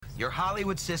Your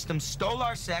Hollywood system stole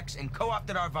our sex and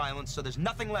co-opted our violence, so there's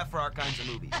nothing left for our kinds of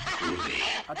movies. Rudy.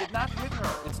 I did not hit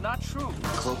her. It's not true.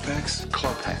 Klopex?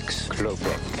 Klopex.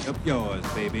 Klopex. Up yours,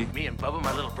 baby. Me and Bubba,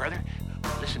 my little brother,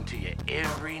 listen to you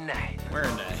every night. Where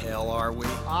in the hell are we?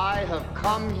 I have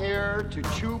come here to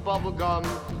chew bubblegum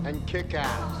and kick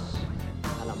ass.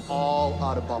 And I'm all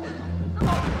out of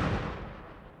bubblegum.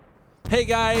 Hey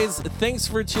guys, thanks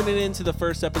for tuning in to the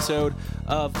first episode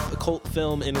of Cult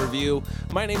Film in Review.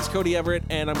 My name's Cody Everett,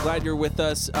 and I'm glad you're with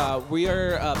us. We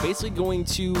are basically going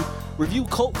to review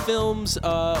cult films,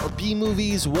 or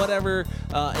B-movies, whatever,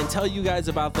 and tell you guys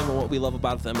about them and what we love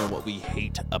about them and what we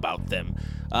hate about them.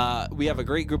 We have a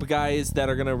great group of guys that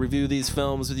are going to review these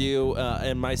films with you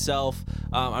and myself.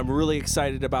 I'm really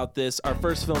excited about this. Our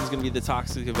first film is going to be The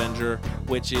Toxic Avenger,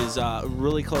 which is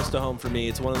really close to home for me.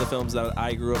 It's one of the films that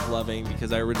I grew up loving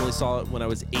because I originally saw it when I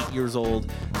was 8 years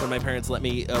old, when my parents let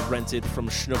me rent it from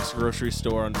Schnucks grocery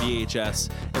store on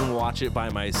VHS and watch it by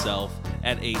myself.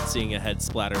 At 8, seeing a head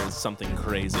splatter is something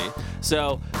crazy.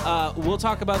 So we'll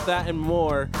talk about that and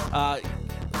more.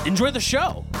 Enjoy the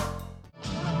show.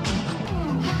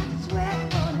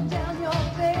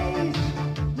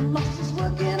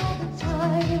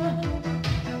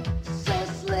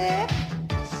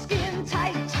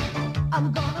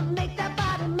 I'm gonna make that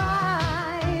body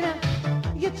mine.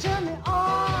 You turn me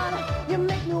on, you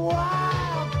make me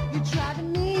wild, you're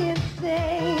driving me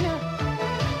insane.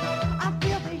 I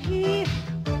feel the heat,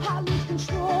 I lose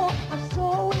control, I'm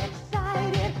so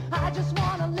excited, I just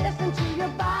wanna listen to your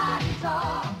body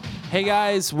talk. Hey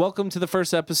guys, welcome to the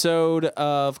first episode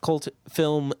of Cult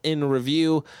Film in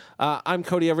Review. I'm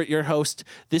Cody Everett, your host.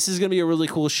 This is going to be a really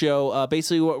cool show.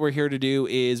 Basically, what we're here to do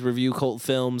is review cult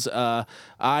films. I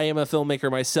am a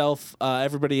filmmaker myself.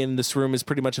 Everybody in this room is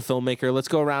pretty much a filmmaker. Let's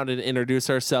go around and introduce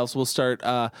ourselves. We'll start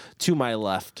to my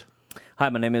left. Hi,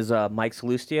 my name is Mike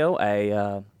Salustio.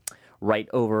 I write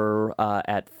over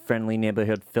at Friendly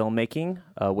Neighborhood Filmmaking,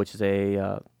 which is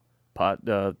a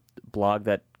blog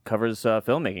that covers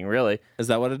filmmaking, really. Is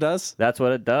that what it does? That's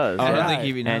what it does. I don't think he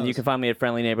even knows. And you can find me at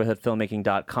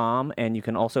friendlyneighborhoodfilmmaking.com, and you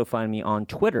can also find me on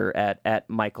Twitter at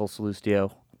Michael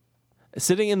Salustio.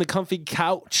 Sitting in the comfy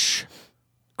couch,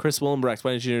 Chris Willembrecht.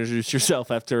 Why don't you introduce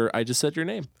yourself after I just said your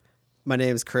name? My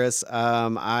name's Chris.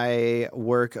 I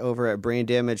work over at Brain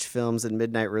Damage Films and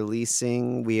Midnight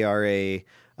Releasing. We are a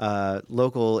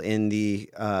local in the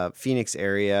Phoenix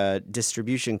area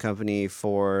distribution company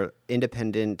for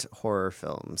independent horror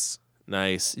films.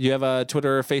 Nice. You have a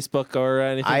Twitter or Facebook or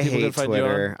anything? I people hate can find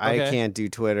Twitter. You on? Okay. I can't do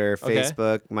Twitter. Okay.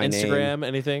 Facebook, my Instagram, name.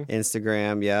 anything?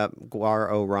 Instagram, yep.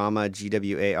 Guarorama,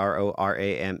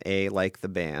 Gwarorama, like the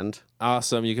band.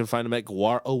 Awesome. You can find him at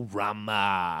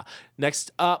Guarorama.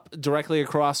 Next up, directly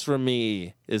across from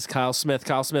me, is Kyle Smith.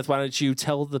 Kyle Smith, why don't you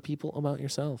tell the people about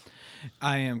yourself?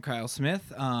 I am Kyle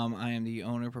Smith. I am the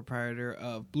owner-proprietor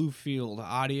of Bluefield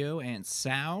Audio and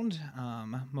Sound.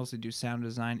 Mostly do sound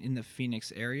design in the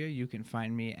Phoenix area. You can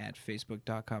find me at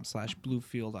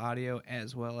facebook.com/Bluefield Audio,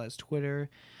 as well as Twitter.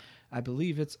 I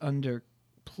believe it's under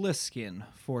Pliskin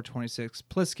 426.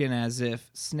 Pliskin as if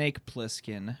Snake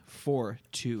Pliskin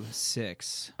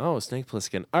 426. Oh, Snake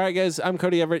Plissken. All right, guys, I'm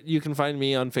Cody Everett. You can find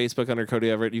me on Facebook under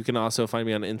Cody Everett. You can also find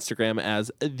me on Instagram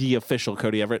as the official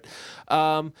Cody Everett.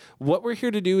 What we're here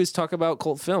to do is talk about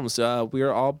cult films. We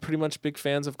are all pretty much big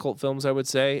fans of cult films, I would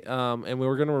say, and we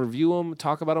were going to review them,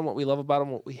 talk about them, what we love about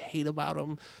them, what we hate about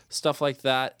them, stuff like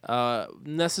that.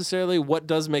 Necessarily, what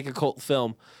does make a cult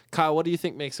film? Kyle, what do you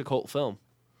think makes a cult film?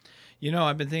 You know,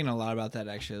 I've been thinking a lot about that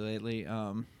actually lately.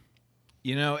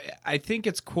 I think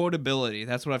it's quotability.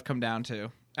 That's what I've come down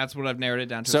to. That's what I've narrowed it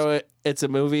down to. So it's a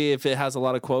movie, if it has a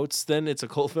lot of quotes, then it's a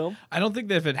cult film? I don't think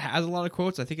that if it has a lot of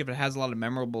quotes, I think if it has a lot of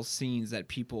memorable scenes that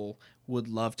people would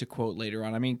love to quote later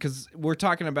on. I mean, because we're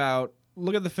talking about,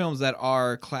 look at the films that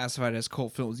are classified as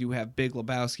cult films. You have Big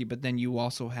Lebowski, but then you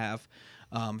also have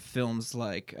films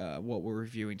like what we're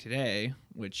reviewing today,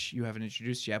 which you haven't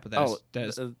introduced yet, but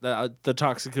that's The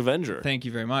Toxic Avenger. Thank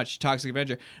you very much. Toxic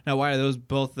Avenger. Now, why are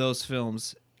both those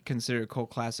films considered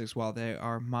cult classics while they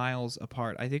are miles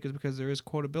apart? I think it's because there is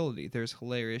quotability. There's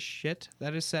hilarious shit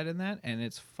that is said in that, and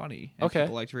it's funny, and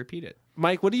people like to repeat it.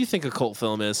 Mike, what do you think a cult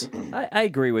film is? I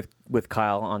agree with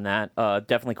Kyle on that.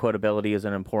 Definitely quotability is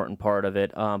an important part of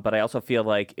it, but I also feel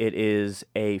like it is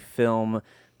a film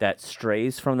that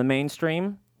strays from the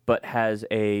mainstream, but has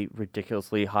a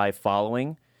ridiculously high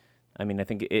following. I mean, I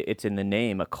think it's in the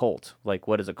name, a cult. Like,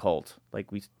 what is a cult?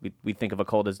 Like, we think of a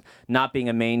cult as not being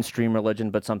a mainstream religion,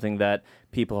 but something that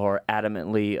people are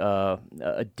adamantly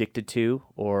addicted to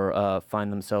or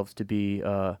find themselves to be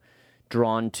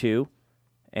drawn to.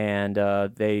 And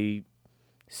they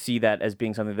see that as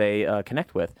being something they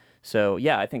connect with. So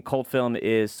yeah, I think cult film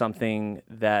is something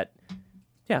that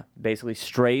basically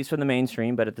strays from the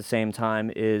mainstream, but at the same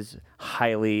time is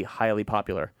highly, highly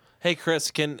popular. Hey, Chris,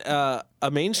 can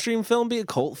a mainstream film be a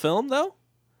cult film, though?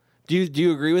 Do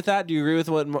you agree with that? Do you agree with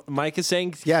what Mike is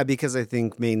saying? Yeah, because I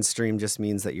think mainstream just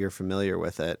means that you're familiar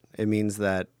with it. It means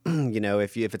that,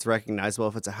 if it's recognizable,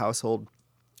 if it's a household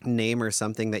name or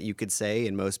something that you could say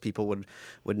and most people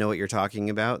would know what you're talking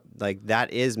about, like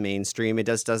that is mainstream. It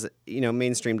doesn't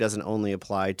mainstream doesn't only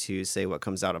apply to, say, what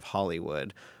comes out of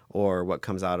Hollywood or what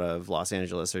comes out of Los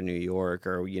Angeles or New York,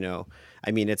 or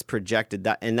it's projected,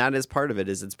 that is part of it,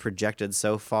 is it's projected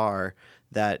so far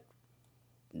that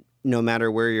no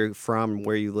matter where you're from,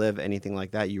 where you live, anything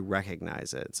like that, you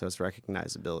recognize it. So it's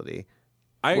recognizability.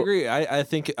 I agree. I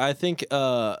think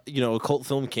a cult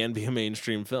film can be a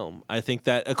mainstream film. I think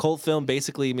that a cult film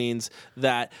basically means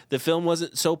that the film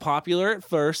wasn't so popular at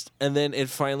first, and then it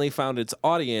finally found its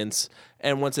audience.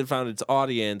 And once it found its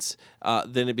audience,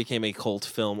 then it became a cult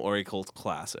film or a cult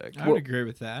classic. I would agree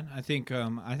with that. I think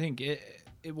it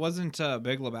wasn't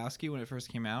Big Lebowski when it first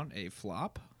came out a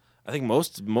flop. I think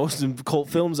most cult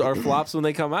films are flops when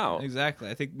they come out.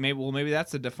 Exactly. I think maybe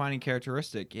that's the defining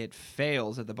characteristic. It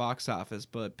fails at the box office,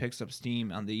 but picks up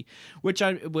steam on the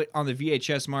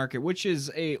VHS market, which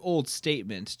is a old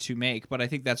statement to make. But I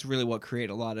think that's really what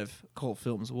created a lot of cult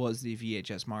films was the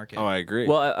VHS market. Oh, I agree.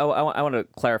 Well, I want to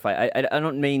clarify. I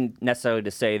don't mean necessarily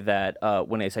to say that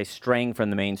when I say straying from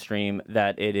the mainstream,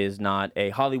 that it is not a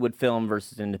Hollywood film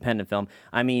versus an independent film.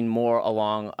 I mean more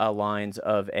along lines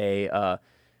of a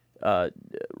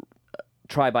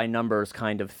try by numbers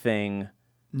kind of thing.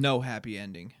 No happy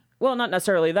ending. Well, not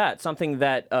necessarily that. Something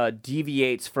that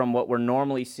deviates from what we're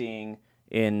normally seeing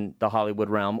in the Hollywood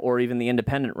realm or even the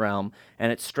independent realm,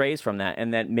 and it strays from that,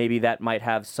 and that maybe that might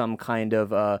have some kind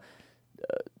of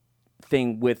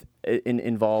thing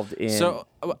involved in. So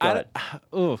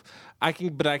I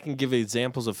can give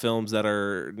examples of films that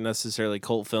are necessarily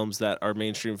cult films that are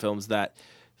mainstream films that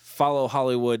follow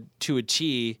Hollywood to a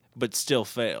T, but still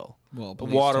fail. Well,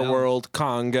 Waterworld,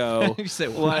 Congo, you say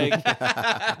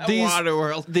Waterworld.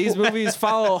 These movies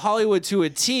follow Hollywood to a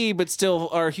T, but still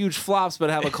are huge flops, but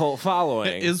have a cult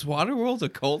following. Is Waterworld a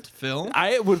cult film?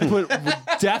 I would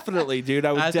definitely, dude.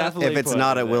 I would definitely. If it's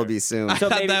not, it will be soon. So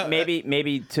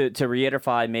maybe to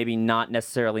reiterate, maybe not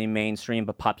necessarily mainstream,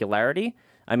 but popularity.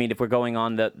 I mean, if we're going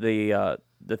on the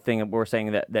thing that we're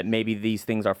saying that maybe these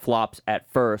things are flops at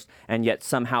first, and yet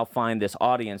somehow find this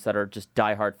audience that are just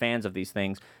diehard fans of these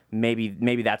things. Maybe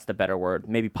that's the better word.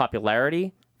 Maybe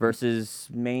popularity versus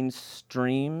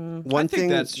mainstream. One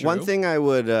thing I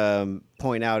would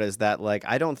point out is that, like,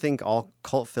 I don't think all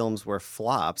cult films were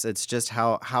flops. It's just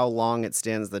how long it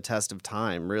stands the test of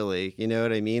time, really. You know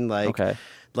what I mean? Like, okay.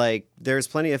 Like, there's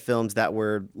plenty of films that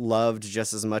were loved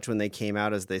just as much when they came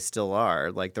out as they still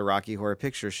are, like the Rocky Horror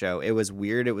Picture Show. It was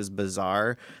weird. It was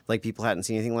bizarre. Like, people hadn't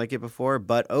seen anything like it before.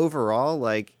 But overall,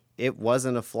 like, it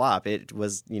wasn't a flop. It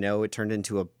was, it turned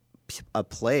into a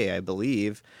play, I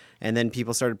believe. And then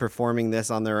people started performing this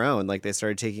on their own. Like, they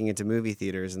started taking it to movie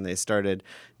theaters, and they started,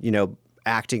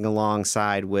 acting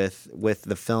alongside with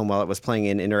the film while it was playing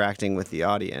and interacting with the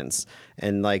audience.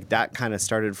 And, like, that kind of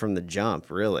started from the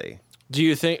jump, really. Do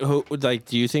you think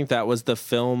that was the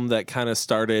film that kind of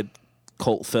started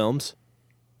cult films?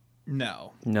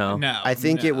 No. I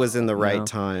think it was in the right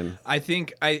time. I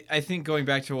think going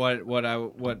back to what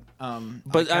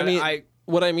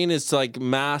I mean is like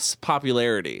mass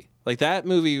popularity. Like, that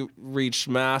movie reached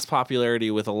mass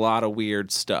popularity with a lot of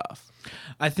weird stuff.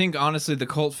 I think, honestly, the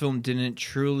cult film didn't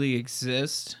truly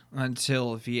exist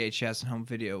until VHS and home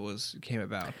video came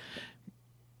about.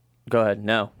 Go ahead.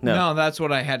 No, that's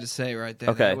what I had to say right there.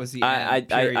 Okay. That was the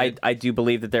end, I do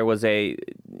believe that there was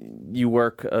you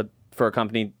work for a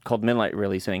company called Midnight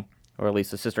Releasing, or at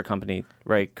least a sister company,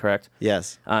 right? Correct?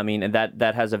 Yes. I mean, and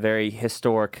that has a very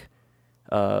historic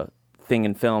thing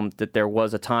in film, that there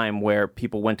was a time where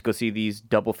people went to go see these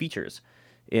double features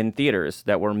in theaters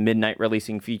that were midnight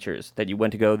releasing features, that you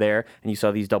went to go there and you saw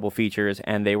these double features,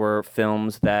 and they were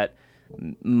films that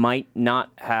might not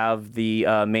have the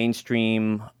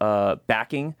mainstream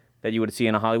backing that you would see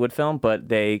in a Hollywood film, but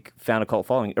they found a cult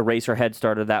following. Eraserhead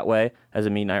started that way as a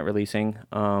midnight releasing.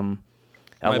 A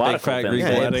lot of cult films.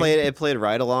 Yeah, it played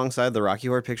right alongside the Rocky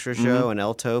Horror Picture Show and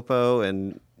El Topo,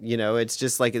 and it's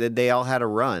just like they all had a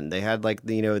run. They had, like,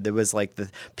 there was like the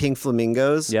Pink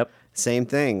Flamingos. Yep. same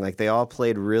thing. Like they all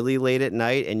played really late at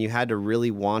night, and you had to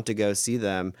really want to go see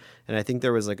them. And I think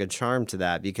there was like a charm to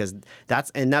that because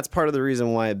that's part of the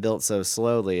reason why it built so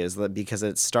slowly is that because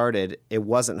it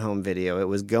wasn't home video. It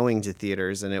was going to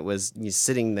theaters, and it was you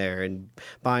sitting there and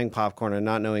buying popcorn and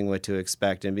not knowing what to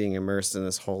expect and being immersed in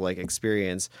this whole like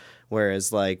experience.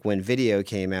 Whereas like when video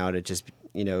came out, it just,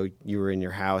 you were in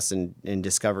your house and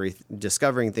discovering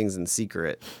things in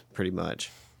secret, pretty much.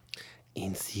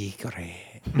 In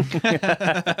secret.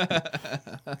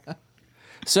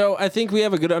 So I think we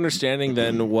have a good understanding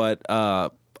then what a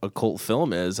cult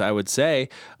film is, I would say.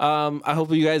 I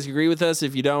hope you guys agree with us.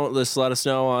 If you don't, just let us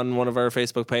know on one of our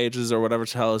Facebook pages or whatever.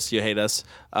 Tell us you hate us.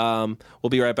 We'll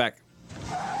be right back.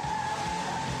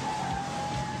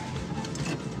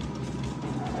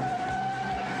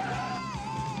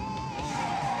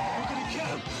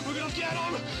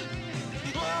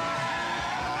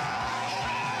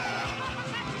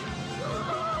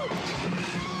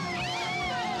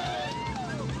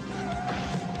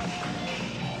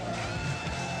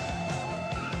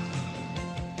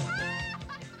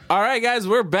 All right, guys,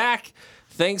 we're back.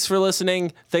 Thanks for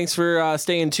listening. Thanks for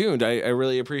staying tuned. I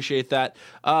really appreciate that.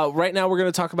 Right now, we're going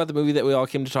to talk about the movie that we all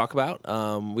came to talk about.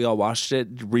 We all watched it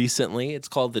recently. It's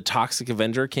called The Toxic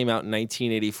Avenger. Came out in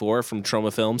 1984 from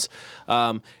Troma Films.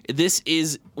 This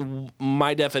is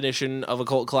my definition of a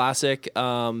cult classic.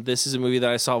 This is a movie that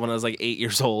I saw when I was like 8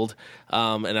 years old,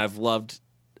 and I've loved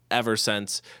ever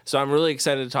since. So I'm really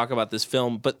excited to talk about this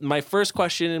film. But my first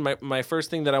question and my first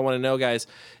thing that I want to know, guys,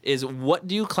 is what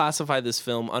do you classify this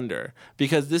film under?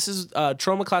 Because this is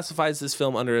Troma classifies this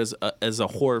film under as a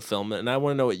horror film, and I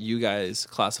want to know what you guys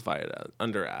classify it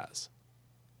under as.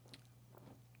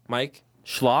 Mike?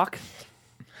 Schlock.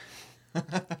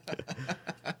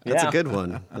 That's a good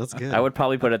one. That's good. I would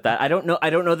probably put it that. I don't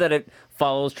know that it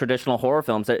follows traditional horror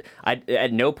films. I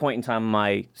at no point in time am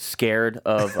I scared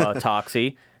of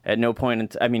Toxie. At no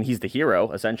point, he's the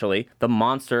hero, essentially. The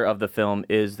monster of the film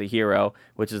is the hero,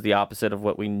 which is the opposite of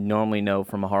what we normally know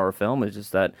from a horror film. It's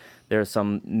just that there's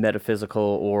some metaphysical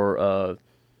or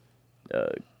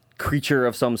creature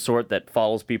of some sort that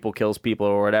follows people, kills people,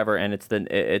 or whatever, and it's the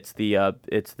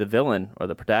villain or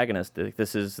the protagonist.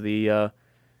 This is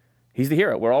he's the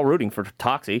hero. We're all rooting for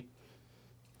Toxie.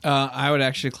 I would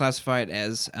actually classify it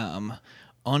as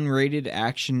unrated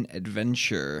action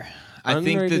adventure. I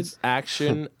think that's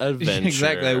action adventure.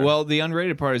 Exactly. Well, the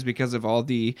unrated part is because of all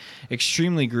the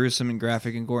extremely gruesome and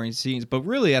graphic and gory scenes. But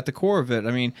really, at the core of it,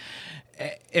 I mean,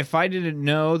 if I didn't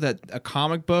know that a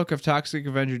comic book of Toxic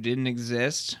Avenger didn't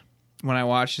exist when I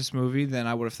watched this movie, then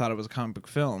I would have thought it was a comic book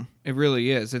film. It really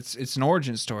is. It's an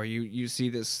origin story. You see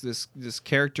this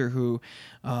character who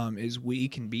is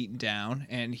weak and beaten down,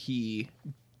 and he,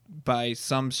 by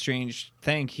some strange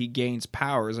thing, he gains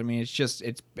powers. I mean,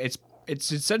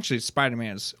 it's essentially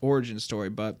Spider-Man's origin story,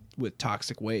 but with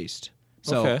toxic waste.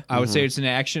 So okay. I would say it's an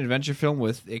action adventure film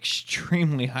with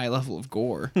extremely high level of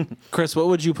gore. Chris, what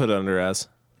would you put it under as?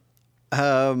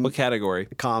 What category?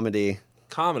 Comedy.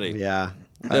 Comedy. Yeah.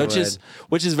 Which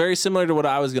is very similar to what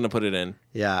I was going to put it in.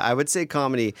 Yeah, I would say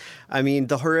comedy. I mean,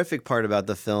 the horrific part about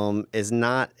the film is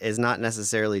not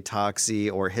necessarily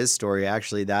Toxie or his story.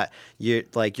 Actually, that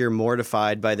you're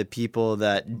mortified by the people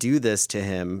that do this to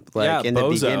him. Like in the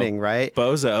beginning, right?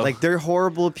 Bozo. Like they're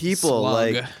horrible people.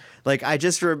 Slug. Like I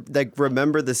just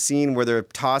remember the scene where they're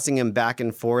tossing him back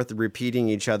and forth, repeating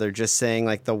each other, just saying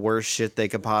like the worst shit they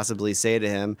could possibly say to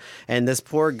him. And this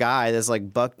poor guy, this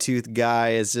like bucktooth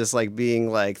guy, is just like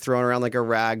being like thrown around like a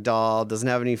rag doll, doesn't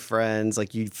have any friends.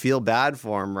 Like you feel bad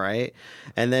for him, right?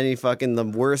 And then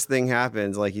the worst thing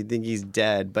happens. Like you think he's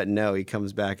dead, but no, he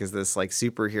comes back as this like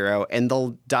superhero. And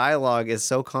the dialogue is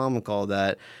so comical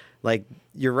that, like,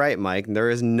 you're right, Mike.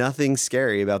 There is nothing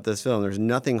scary about this film. There's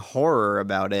nothing horror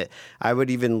about it. I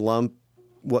would even lump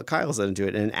what Kyle said into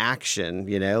it, an action,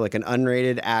 like an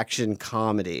unrated action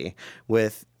comedy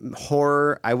with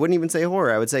horror. I wouldn't even say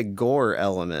horror. I would say gore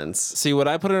elements. See, what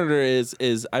I put it under is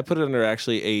I put it under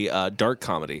actually a dark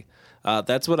comedy.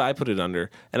 That's what I put it under.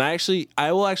 And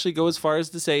I will actually go as far as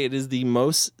to say it is the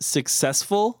most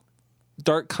successful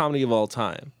dark comedy of all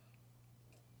time.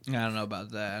 I don't know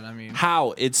about that. I mean,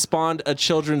 how it spawned a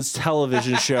children's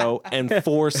television show and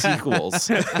 4 sequels.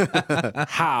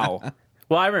 How?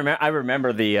 Well, I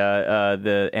remember the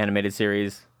animated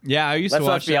series. Yeah, I used to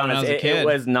watch that when I was a kid. It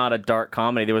was not a dark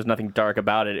comedy. There was nothing dark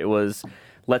about it. It was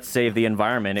let's save the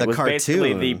environment. It was cartoon,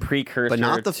 basically the precursor but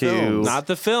not the to film. Not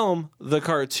the film, the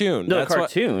cartoon. No, the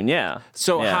cartoon, yeah.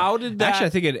 So yeah. how did that? Actually, I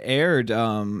think it aired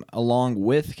along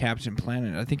with Captain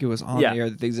Planet. I think it was on the air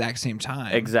at the exact same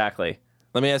time. Exactly.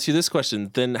 Let me ask you this question.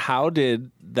 Then how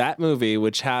did that movie,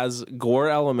 which has gore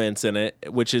elements in it,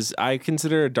 which is, I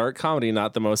consider a dark comedy,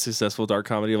 not the most successful dark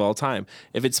comedy of all time,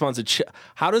 if it spawns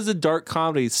how does a dark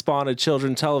comedy spawn a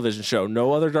children's television show?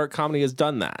 No other dark comedy has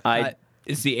done that.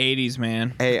 It's the 80s,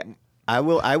 man. Hey, I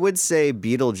would say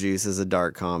Beetlejuice is a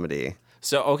dark comedy.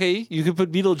 So, okay, you could put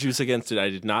Beetlejuice against it. I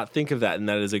did not think of that, and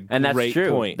that is a great true.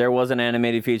 point. There was an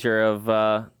animated feature of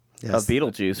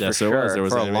Beetlejuice yes, for sure. There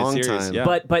was for an a long animated series, time.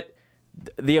 yeah. But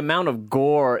the amount of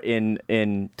gore in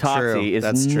Toxie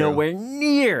That's is true. nowhere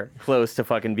near close to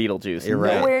fucking Beetlejuice. You're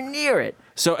right. Nowhere near it.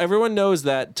 So everyone knows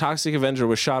that Toxic Avenger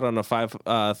was shot on a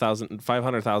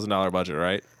 $500,000 budget,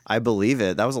 right? I believe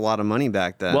it. That was a lot of money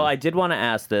back then. Well, I did want to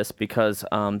ask this because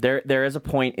there is a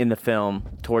point in the film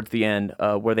towards the end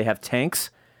where they have tanks.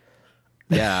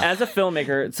 yeah. As a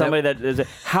filmmaker, somebody that is,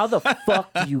 how the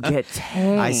fuck do you get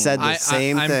tanks? I said the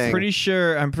same I'm thing. pretty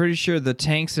sure the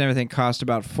tanks and everything cost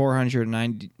about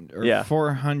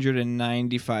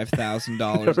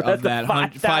 $495,000 of that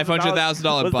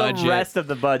 $500,000 budget. The rest of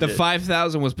the budget. The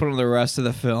 $5,000 was put on the rest of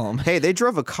the film. Hey, they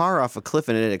drove a car off a cliff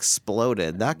and it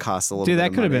exploded. That cost a little Dude, bit that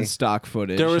of could have money. been stock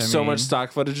footage. There was I so mean, much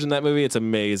stock footage in that movie. It's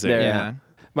amazing. Yeah.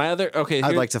 My other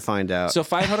I'd like to find out. So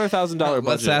 $500,000 budget.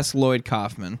 Let's ask Lloyd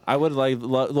Kaufman. I would like.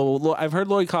 I've heard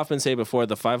Lloyd Kaufman say before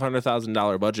the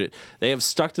 $500,000 budget. They have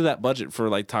stuck to that budget for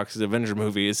like Toxic Avenger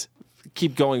movies.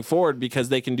 Keep going forward because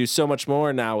they can do so much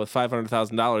more now with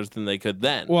 $500,000 than they could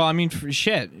then. Well, I mean, for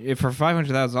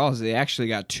 $500,000, they actually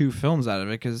got 2 films out of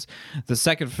it because the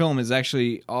second film is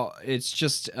actually it's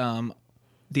just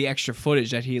the extra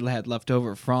footage that he had left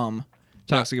over from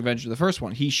Toxic Avenger, the first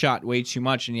one. He shot way too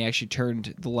much, and he actually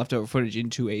turned the leftover footage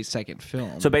into a second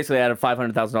film. So basically, out of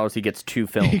 $500,000, he gets 2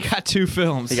 films. He got 2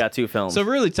 films. He got 2 films. So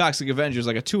really, Toxic Avenger is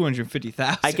like a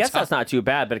 $250,000. I guess that's not too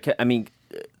bad, but I mean,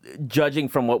 judging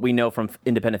from what we know from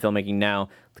independent filmmaking now,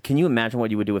 can you imagine what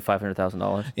you would do with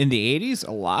 $500,000? In the 80s,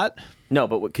 a lot. No,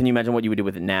 but can you imagine what you would do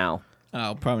with it now?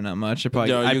 Oh, probably not much. I'd No,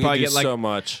 you probably could do get like so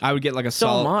much. I would get like a So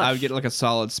solid. much. I would get like a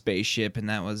solid spaceship, and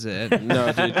that was it.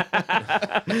 No, dude.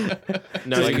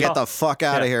 No, Just you get the fuck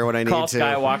out of here when I need Call to.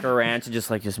 Skywalker Ranch and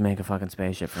just make a fucking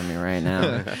spaceship for me right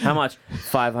now. How much?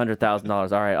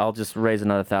 $500,000. All right, I'll just raise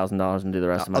another $1,000 and do the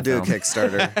rest of my I'll do a film.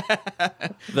 Kickstarter.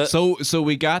 So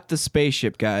we got the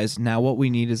spaceship, guys. Now what we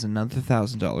need is another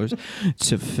 $1,000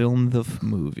 to film the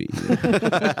movie.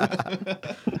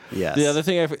 Yes. The other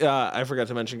thing I forgot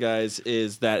to mention, guys,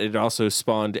 is that it also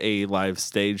spawned a live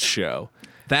stage show.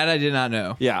 That I did not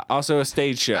know. Yeah, also a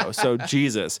stage show. So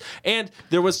Jesus. And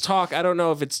there was talk, I don't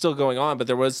know if it's still going on, but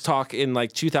there was talk in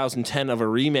like 2010 of a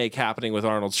remake happening with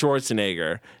Arnold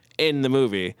Schwarzenegger in the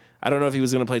movie. I don't know if he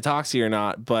was going to play Toxie or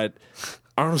not, but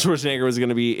Arnold Schwarzenegger was going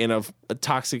to be in a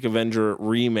Toxic Avenger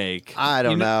remake. I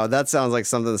don't know. That sounds like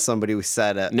something somebody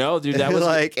said it. No, dude, that was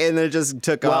like, and it just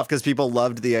took off because people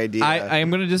loved the idea. I am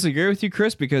going to disagree with you,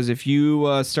 Chris, because if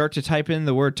you start to type in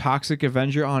the word Toxic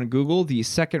Avenger on Google, the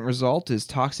second result is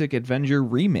Toxic Avenger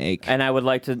Remake. And I would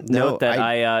like to note that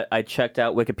I checked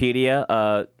out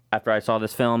Wikipedia after I saw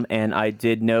this film, and I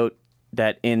did note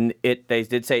that they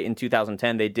did say in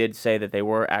 2010 they did say that they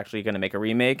were actually going to make a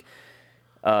remake.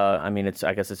 I mean,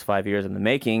 I guess it's 5 years in the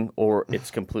making, or it's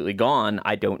completely gone.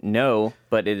 I don't know,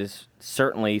 but it is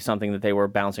certainly something that they were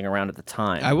bouncing around at the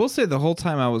time. I will say the whole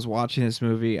time I was watching this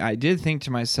movie, I did think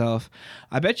to myself,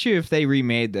 I bet you if they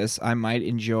remade this, I might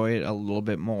enjoy it a little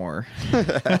bit more.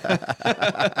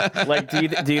 Like,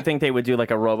 do you think they would do like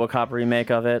a RoboCop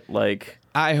remake of it? Like,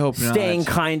 I hope not. staying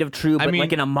kind of true, but I mean,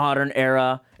 like in a modern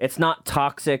era. It's not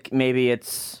toxic. Maybe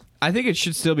it's. I think it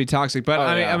should still be toxic, but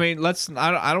I mean,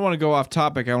 I don't want to go off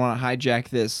topic. I want to hijack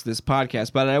this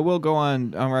podcast, but I will go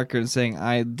on record saying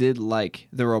I did like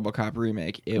the RoboCop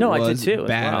remake. I did too.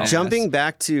 Badass. Jumping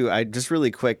back to, just really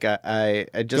quick, I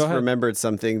just remembered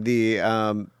something.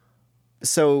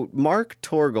 So Mark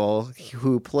Torgl,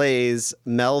 who plays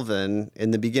Melvin in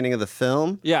the beginning of the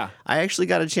film, Yeah. I actually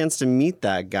got a chance to meet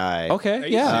that guy. Okay. Are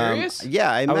you Yeah. serious?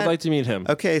 Yeah, I would like to meet him.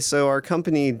 Okay, so our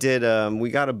company did. We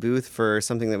got a booth for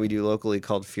something that we do locally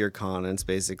called FearCon, and it's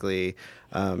basically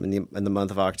in the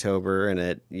month of October,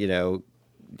 and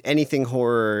anything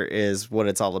horror is what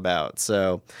it's all about.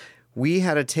 So we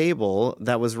had a table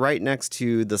that was right next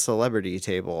to the celebrity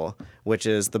table, which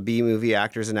is the B-movie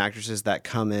actors and actresses that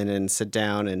come in and sit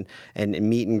down and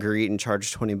meet and greet and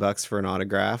charge $20 for an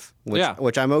autograph,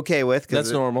 which I'm okay with.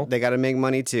 That's normal. They got to make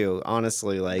money too,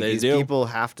 honestly. Like, these people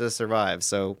have to survive,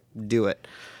 so do it.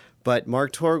 But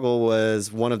Mark Torgl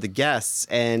was one of the guests,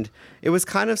 and it was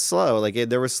kind of slow. Like,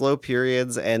 there were slow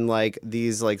periods, and like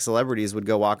these like celebrities would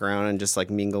go walk around and just like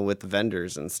mingle with the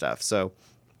vendors and stuff. So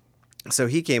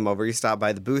he came over, he stopped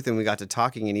by the booth, and we got to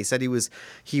talking, and he said he was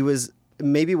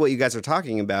maybe what you guys are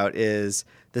talking about is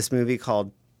this movie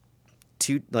called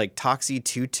Toxie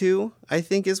Tutu, I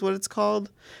think is what it's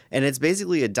called. And it's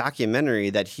basically a documentary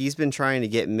that he's been trying to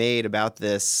get made about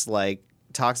this like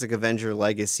Toxic Avenger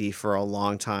legacy for a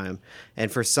long time.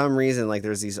 And for some reason, like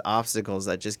there's these obstacles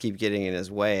that just keep getting in his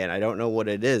way. And I don't know what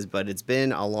it is, but it's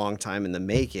been a long time in the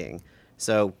making.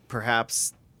 So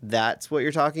perhaps that's what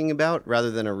you're talking about rather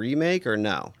than a remake, or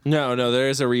no? No, there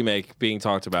is a remake being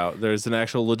talked about. There's an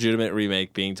actual legitimate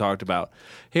remake being talked about.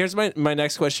 Here's my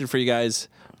next question for you guys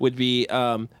would be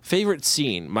favorite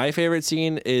scene. My favorite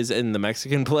scene is in the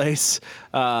Mexican place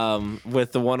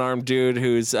with the one-armed dude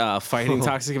who's fighting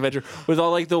Toxic Avenger with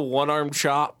all like the one-armed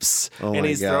chops, and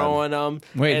he's throwing them.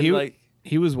 Wait, and,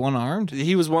 he was one-armed?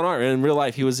 He was one-armed. In real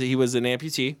life, he was an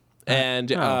amputee. And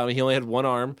he only had one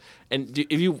arm. And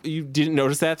if you didn't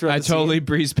notice that throughout the scene? I totally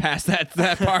breezed past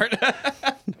that part.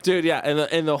 Dude, yeah.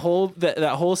 And the whole that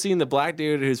whole scene, the black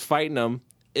dude who's fighting him,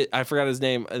 I forgot his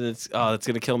name. And it's going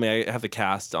to kill me. I have the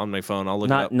cast on my phone. I'll look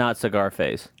it up. Not Cigar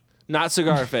Face. Not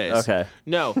Cigar Face. Okay.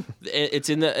 No, it's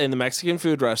in the Mexican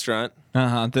food restaurant.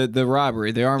 The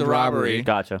robbery, the armed robbery.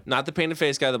 Gotcha. Not the painted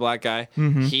face guy, the black guy.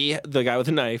 The guy with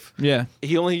the knife. Yeah.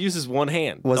 He only uses one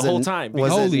hand the whole time.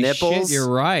 Holy nipples? shit, you're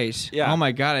right. Yeah. Oh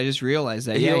my god, I just realized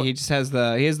that. He just has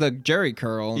the Jerry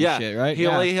curl and shit, right? He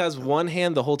only has one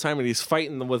hand the whole time, and he's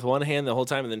fighting with one hand the whole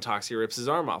time, and then Toxie rips his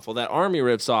arm off. Well, that arm he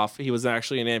rips off, he was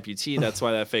actually an amputee. That's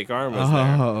why that fake arm was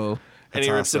there. Oh. And he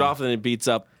rips it off and then he beats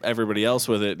up everybody else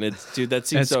with it. And it's, dude, that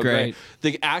seems so great.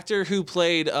 The actor who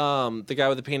played the guy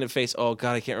with the painted face, oh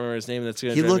god, I can't remember his name.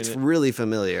 He looked really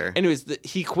familiar. Anyways,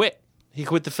 he quit. He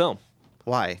quit the film.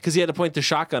 Why? Because he had to point the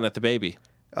shotgun at the baby.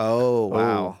 Oh,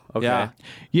 wow. Okay. Yeah,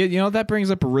 you know, that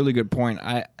brings up a really good point.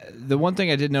 The one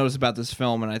thing I did notice about this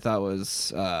film and I thought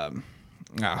was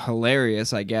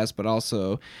hilarious, I guess, but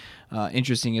also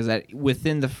interesting is that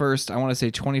within the first, I want to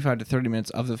say 25 to 30 minutes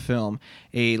of the film,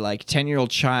 a like 10-year-old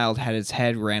child had his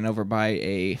head ran over by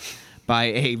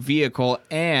a vehicle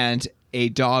and a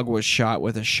dog was shot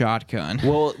with a shotgun.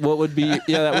 Well, what would be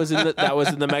that was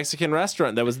in the Mexican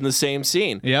restaurant. That was in the same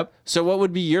scene. Yep. So what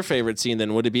would be your favorite scene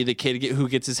then? Would it be the kid who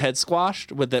gets his head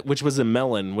squashed which was a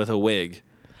melon with a wig?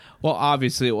 Well,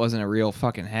 obviously it wasn't a real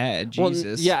fucking head. Jesus.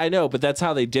 Well, yeah, I know, but that's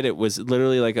how they did it. Was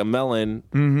literally like a melon.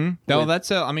 Mm-hmm. No,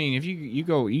 I mean, if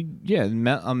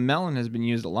a melon has been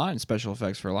used a lot in special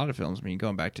effects for a lot of films. I mean,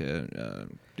 going back to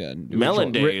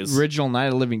Melon days. Original Night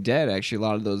of the Living Dead. Actually, a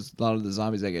lot of the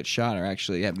zombies that get shot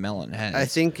have melon heads. I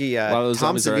think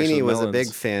Tom Savini was a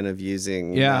big fan of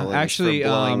using melons for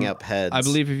blowing up heads. I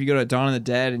believe if you go to Dawn of the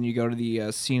Dead and you go to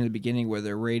the scene at the beginning where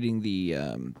they're raiding the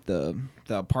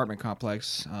apartment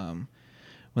complex,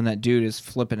 when that dude is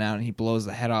flipping out and he blows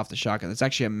the head off the shotgun, it's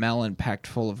actually a melon packed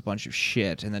full of a bunch of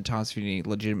shit, and then Tom Savini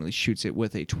legitimately shoots it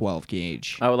with a 12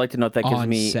 gauge. I would like to note that gives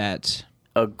me set.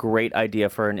 A great idea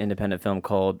for an independent film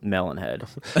called Melonhead.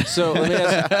 So let me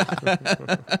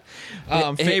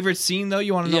ask favorite scene though?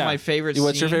 You want to know my favorite scene?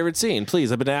 What's your favorite scene?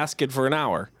 Please, I've been asking for an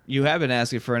hour. You have been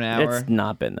asking for an hour. It's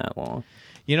not been that long.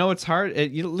 You know, it's hard.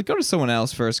 Go to someone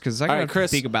else first because I got to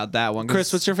speak about that one.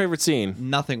 Chris, what's your favorite scene?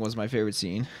 Nothing was my favorite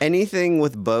scene. Anything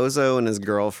with Bozo and his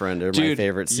girlfriend are my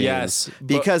favorite scenes. Yes,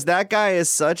 because that guy is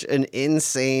such an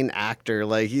insane actor.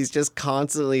 Like he's just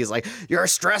constantly, he's like, "You're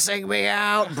stressing me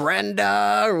out,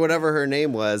 Brenda," or whatever her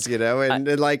name was, you know. And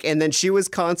then she was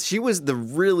the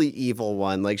really evil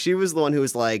one. Like she was the one who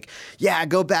was like, "Yeah,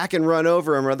 go back and run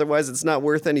over him, or otherwise it's not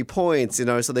worth any points," you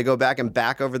know. So they go back and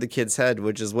back over the kid's head,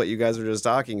 which is what you guys were just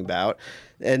talking about.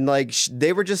 And like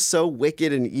they were just so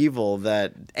wicked and evil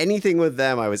that anything with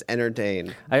them I was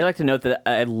entertained. I'd like to note that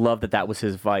I love that was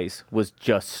his vice, was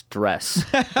just stress.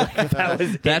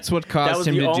 That's what caused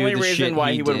him to do the shit. The only reason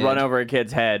why he would did. run over a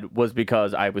kid's head was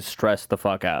because I was stressed the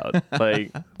fuck out.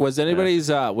 Like was anybody's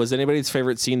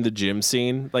favorite scene the gym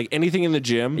scene? Like anything in the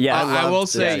gym? Yeah, I will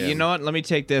say, you know what? Let me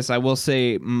take this. I will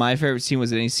say my favorite scene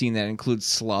was any scene that includes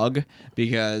Slug,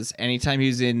 because anytime he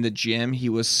was in the gym, he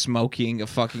was smoking a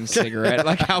fucking cigarette.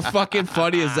 Like how fucking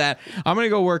funny is that? I'm gonna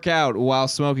go work out while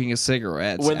smoking a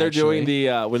cigarette. When they're doing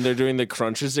the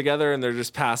crunches together and they're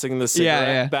just passing the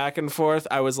cigarette back and forth,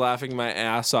 I was laughing my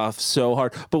ass off so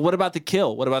hard. But what about the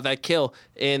kill? What about that kill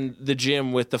in the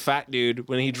gym with the fat dude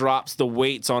when he drops the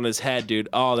weights on his head, dude?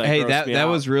 Oh, that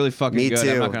was really fucking me good.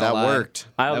 too. I'm not gonna lie. Worked.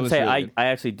 I would say I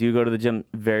actually do go to the gym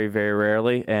very, very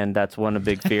rarely, and that's one of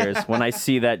the big fears. When I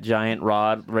see that giant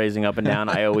rod raising up and down,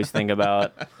 I always think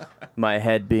about my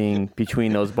head being between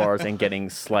those bars and getting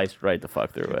sliced right the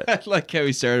fuck through it. I like how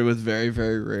he started with very,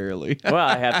 very rarely. Well,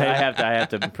 I have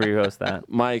to pre-host that.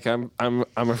 Mike, I'm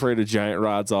afraid of giant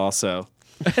rods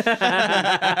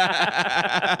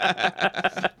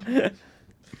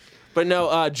But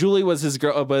no, Julie was his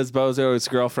girl, was Bozo's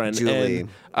girlfriend. Julie.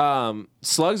 And,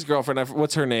 Slug's girlfriend.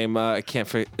 What's her name? I can't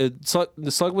forget.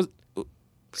 Slug was.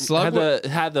 Slug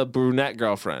had the brunette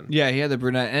girlfriend. Yeah, he had the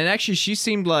brunette, and actually, she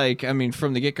seemed like, I mean,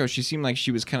 from the get go, she seemed like she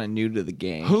was kind of new to the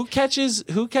game. Who catches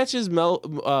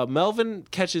Melvin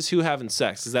catches who having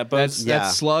sex? Is that both?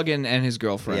 That's Slug and his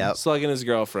girlfriend. Yep. Slug and his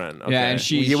girlfriend. Okay. Yeah, and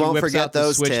she won't whips forget out the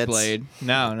those tits. switchblade.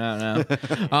 No.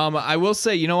 I will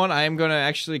say, you know what? I am gonna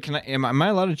actually. Am I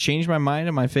allowed to change my mind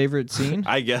on my favorite scene?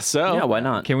 I guess so. Yeah, why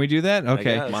not? Can we do that?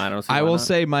 Okay. guess. I don't see I why will not.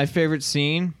 say my favorite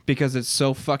scene, because it's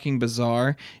so fucking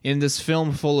bizarre, in this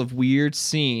film full of weird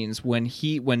scenes, when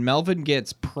Melvin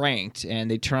gets pranked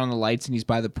and they turn on the lights and he's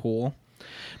by the pool.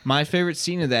 My favorite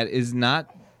scene of that is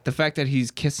not the fact that he's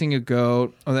kissing a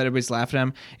goat or that everybody's laughing at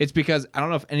him. It's because, I don't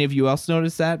know if any of you else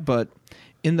noticed that, but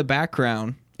in the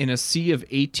background, in a sea of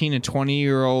 18 and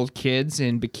 20-year-old kids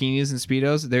in bikinis and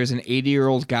Speedos, there's an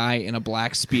 80-year-old guy in a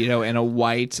black Speedo and a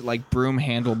white, like, broom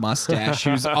handle mustache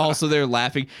who's also there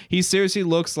laughing. He seriously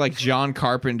looks like John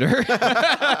Carpenter.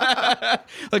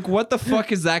 Like, what the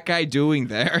fuck is that guy doing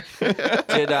there?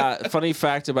 Funny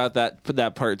fact about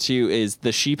that part too is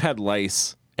the sheep had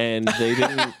lice, and they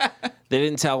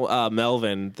didn't tell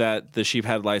Melvin that the sheep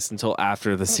had lice until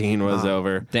after the scene was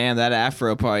over. Damn, that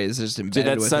afro probably is just embedded Dude,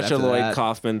 that's with such it a after Lloyd that.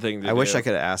 Kaufman thing to do. I wish I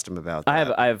could have asked him about that. I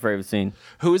have a favorite scene.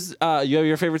 Who's you have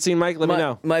your favorite scene, Mike? Let me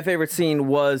know. My favorite scene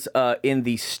was in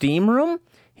the steam room.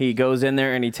 He goes in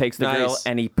there and he takes the girl Nice.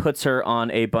 and he puts her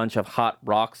on a bunch of hot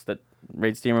rocks that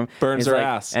raid steam room. Burns He's her like-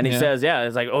 ass. And he Yeah. says,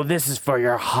 it's like, oh, this is for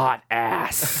your hot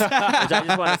ass. Which I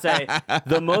just want to say,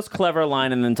 the most clever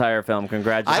line in the entire film.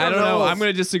 Congratulations. I don't know. if- I'm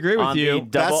going to disagree with on you. the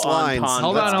double Best lines. entendre.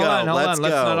 Hold Let's on. go. Let's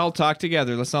Let's not go. all talk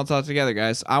together. Let's not talk together,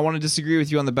 guys. I want to disagree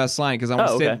with you on the best line, because I want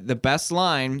to say okay. the best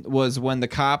line was when the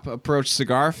cop approached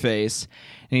Cigar Face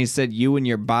and he said, "You and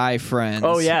your bi friends."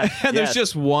 Oh, yeah. And there's Yes.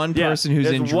 just one Yeah. person who's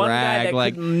There's in one guy drag. that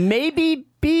Like, could maybe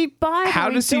be bi. how but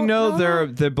we does he don't know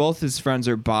they're both his friends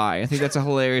are bi? I think that's a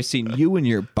hilarious scene. You and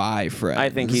your bi friends. I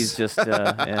think he's just,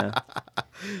 yeah.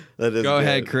 That is Go good.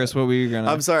 ahead, Chris. What were you gonna?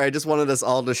 I'm sorry. I just wanted us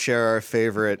all to share our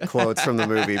favorite quotes from the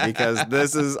movie because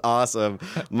this is awesome.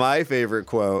 My favorite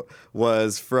quote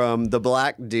was from the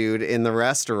black dude in the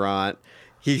restaurant.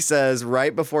 He says,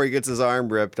 right before he gets his arm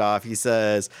ripped off, he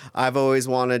says, "I've always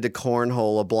wanted to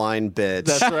cornhole a blind bitch."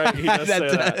 That's right. He does say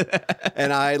that.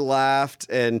 And I laughed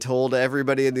and told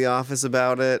everybody in the office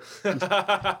about it.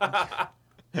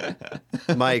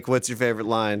 Mike, what's your favorite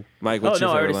line? Mike, Oh, what's no,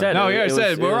 your I favorite already line? said no, it. yeah, I It said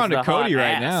was- we're it was on to the Cody hot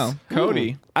right ass. now.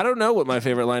 Cody. I don't know what my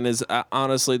favorite line is.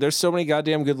 Honestly, there's so many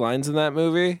goddamn good lines in that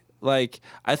movie. Like,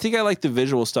 I think I like the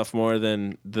visual stuff more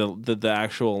than the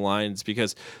actual lines,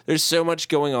 because there's so much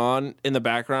going on in the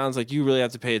backgrounds. Like, you really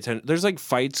have to pay attention. There's like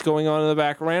fights going on in the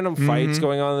back, random fights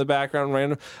going on in the background,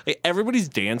 like everybody's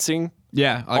dancing.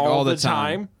 Yeah, like all the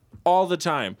time. All the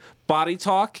time. Body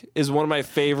Talk is one of my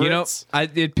favorites. You know,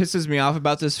 it pisses me off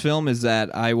about this film is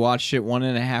that I watched it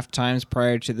 1.5 times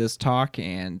prior to this talk,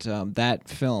 and that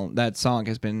song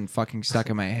has been fucking stuck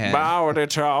in my head. Body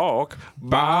talk,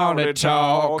 Body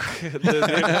talk.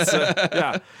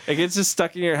 Yeah, it gets just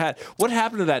stuck in your head. What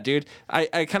happened to that, dude?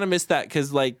 I kind of missed that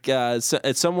because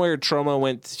it's somewhere Troma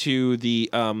went to the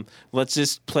let's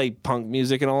just play punk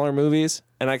music in all our movies.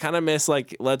 And I kind of miss,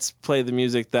 like, let's play the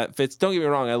music that fits. Don't get me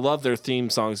wrong, I love their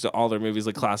theme songs to all their movies,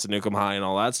 like Class of Nukem High and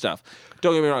all that stuff.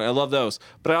 Don't get me wrong, I love those.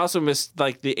 But I also miss,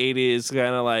 like, the 80s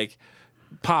kind of, like,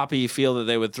 poppy feel that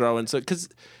they would throw in. So, because,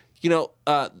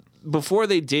 before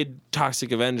they did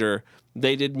Toxic Avenger,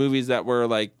 they did movies that were,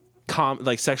 like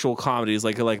sexual comedies,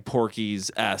 like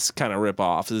Porky's-esque kind of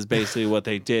rip-off is basically what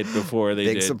they did before they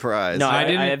Big did. surprise. No, I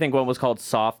didn't- I think one was called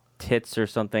Soft Tits or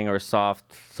something, or Soft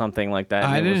something like that.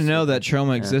 I And it didn't was- know that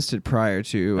Troma existed prior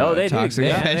to Oh, they Toxic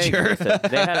do. Avenger.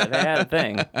 They had a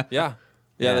thing. Yeah,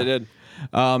 they did.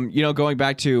 Going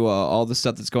back to all the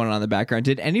stuff that's going on in the background,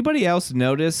 did anybody else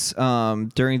notice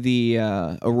during the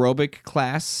aerobic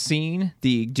class scene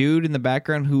the dude in the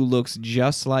background who looks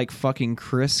just like fucking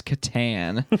Chris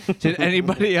Kattan? Did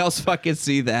anybody else fucking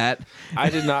see that? I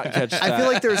did not catch that. I feel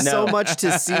like there's so much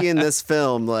to see in this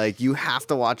film. Like, you have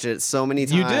to watch it so many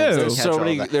times. You do. to There's catch so all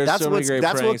many- that. there's That's so many what's- great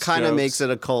That's what pranks, kind of jokes. makes it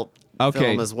a cult Okay.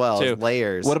 film as well. too.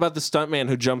 Layers. What about the stuntman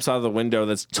who jumps out of the window?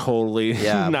 That's totally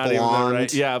Yeah, not even the blonde.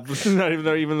 right. Yeah, not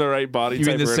even the right body You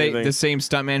type mean or anything. the same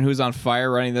stuntman who's on fire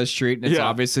running the street, and it's Yeah.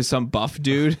 obviously some buff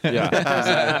dude?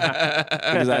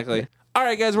 Yeah, exactly. All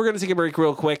right, guys, we're gonna take a break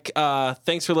real quick.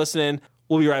 Thanks for listening.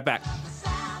 We'll be right back. Keep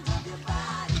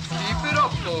it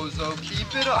up, Bozo.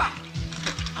 Keep it up.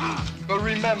 But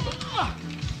remember,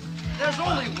 there's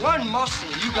only one muscle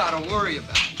you gotta worry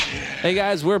about. Hey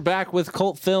guys, we're back with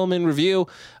Cult Film in Review.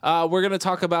 We're gonna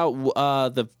talk about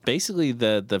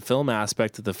the film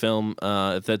aspect of the film.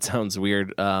 If that sounds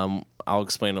weird, I'll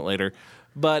explain it later.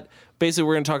 But basically,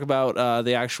 we're gonna talk about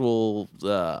the actual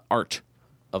art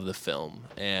of the film,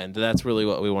 and that's really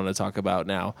what we want to talk about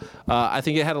now. I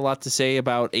think it had a lot to say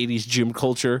about 80s gym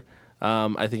culture.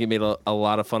 I think it made a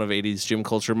lot of fun of 80s gym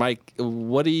culture. Mike,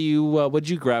 what'd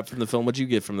you grab from the film? What'd you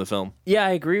get from the film? Yeah,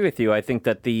 I agree with you. I think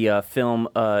that the film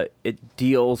it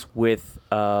deals with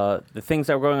the things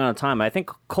that were going on at the time. I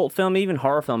think cult film, even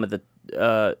horror film,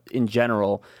 in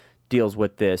general, deals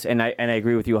with this. And I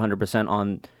agree with you 100%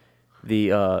 on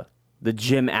the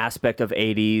gym aspect of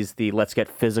 80s. The Let's Get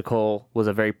Physical was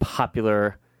a very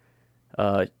popular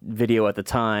video at the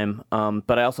time,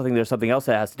 but I also think there's something else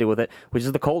that has to do with it, which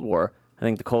is the Cold War. I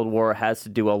think the Cold War has to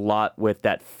do a lot with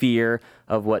that fear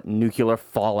of what nuclear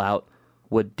fallout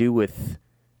would do with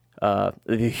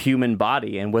the human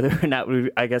body, and whether or not,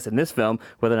 I guess in this film,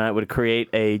 whether or not it would create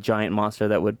a giant monster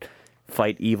that would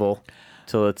fight evil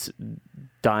till its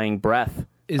dying breath.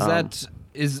 Is that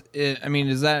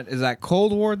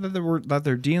Cold War that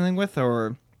they're dealing with,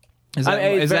 or? Is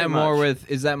that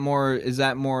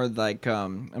more like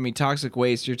toxic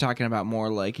waste? You're talking about more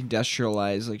like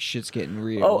industrialized, like shit's getting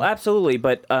real. Oh, absolutely.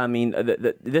 But I mean,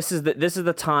 this is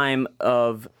the time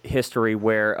of history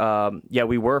where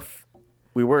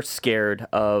we were scared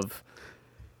of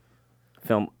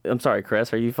film. I'm sorry,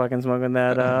 Chris. Are you fucking smoking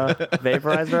that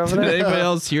vaporizer over there? Did anybody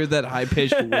else hear that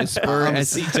high-pitched whisper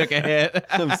as he took a hit?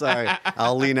 I'm sorry.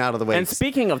 I'll lean out of the way. And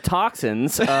speaking of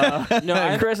toxins,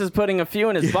 Chris is putting a few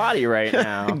in his body right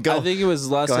now. I think it was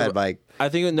less. Go ahead, Mike. I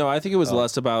think it was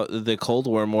less about the Cold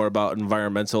War, more about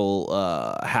environmental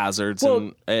hazards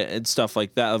and stuff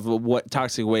like that, of what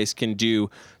toxic waste can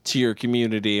do to your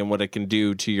community and what it can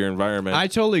do to your environment. I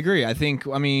totally agree. I think,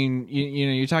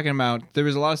 you're talking about, there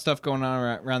was a lot of stuff going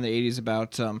on around the 80s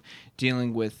about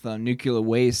dealing with nuclear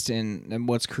waste and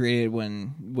what's created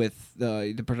with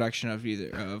the production of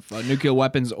either nuclear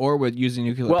weapons or with using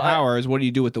nuclear powers. What do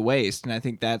you do with the waste? And I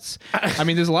think that's,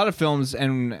 there's a lot of films,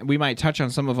 and we might touch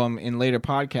on some of them in later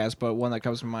podcasts, but one that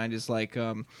comes to mind is like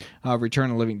Return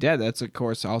of the Living Dead. That's, of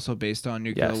course, also based on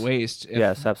nuclear waste.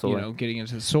 Yes, absolutely. Getting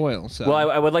into the soil. So. Well,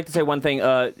 I would like to say one thing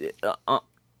to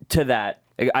that.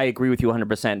 I agree with you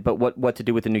 100%, but what to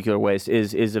do with the nuclear waste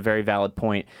is a very valid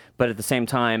point. But at the same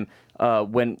time,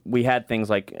 when we had things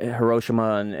like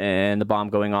Hiroshima and the bomb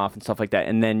going off and stuff like that,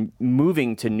 and then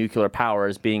moving to nuclear power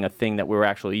as being a thing that we were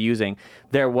actually using,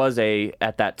 there was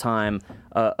at that time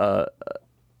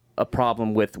a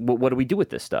problem with what do we do with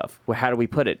this stuff? How do we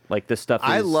put it? Like, this stuff is...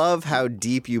 I love how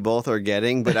deep you both are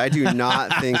getting, but I do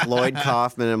not think Lloyd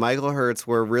Kaufman and Michael Hertz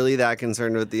were really that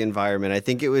concerned with the environment. I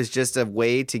think it was just a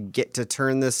way to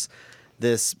turn this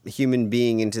human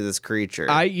being into this creature.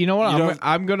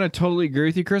 I'm going to totally agree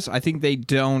with you, Chris. I think they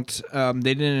didn't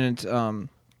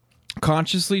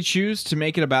consciously choose to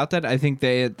make it about that. I think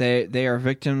they are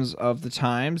victims of the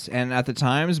times, and at the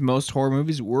times most horror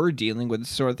movies were dealing with this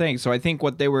sort of thing. So I think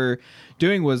what they were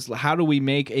doing was, how do we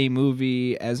make a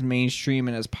movie as mainstream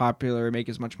and as popular, make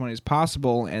as much money as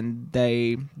possible? And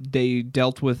they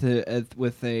dealt with it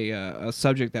with a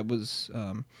subject that was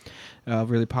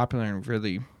really popular and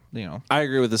really, I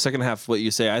agree with the second half of what you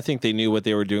say. I think they knew what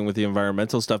they were doing with the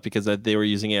environmental stuff because they were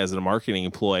using it as a marketing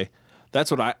ploy. That's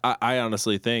what I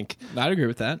honestly think. I'd agree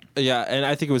with that. Yeah, and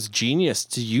I think it was genius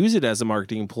to use it as a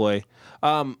marketing ploy.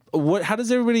 How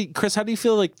does everybody, Chris, how do you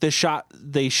feel like they shot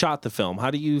the film? How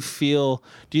do you feel?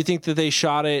 Do you think that they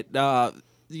shot it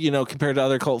compared to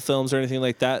other cult films or anything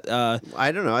like that?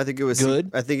 I don't know. I think it was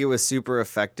good. I think it was super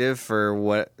effective for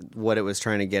what it was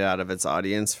trying to get out of its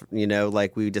audience.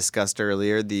 Like we discussed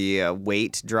earlier, the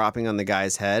weight dropping on the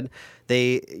guy's head.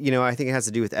 I think it has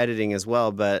to do with editing as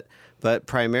well, but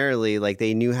primarily, like,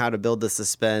 they knew how to build the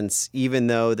suspense, even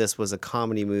though this was a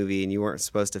comedy movie and you weren't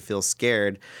supposed to feel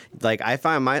scared. Like, I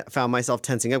found myself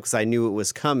tensing up because I knew it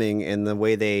was coming, and the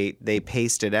way they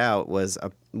paced it out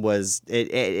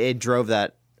it drove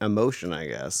that emotion, I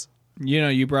guess.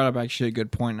 You brought up actually a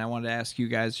good point, and I wanted to ask you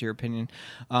guys your opinion.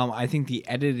 I think the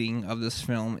editing of this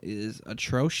film is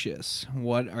atrocious.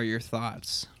 What are your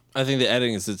thoughts? I think the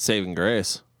editing is its saving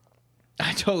grace.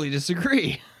 I totally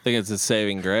disagree. I think it's a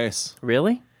saving grace.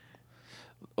 Really?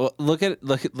 Well, look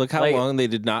how long they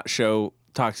did not show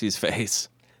Toxie's face.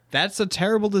 That's a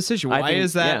terrible decision. Why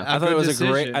is that? Yeah. I thought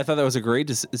that was a great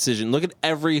decision. Look at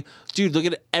every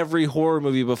horror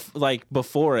movie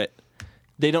before it.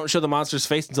 they don't show the monster's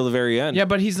face until the very end. Yeah,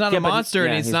 but he's not Yeah, a but he- monster, yeah,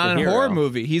 and it's he's not the a horror hero.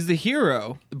 movie. He's the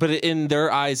hero. But in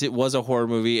their eyes, it was a horror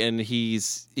movie, and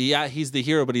he's the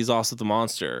hero, but he's also the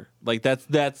monster. Like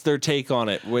that's their take on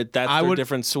it. That's their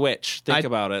different switch. Think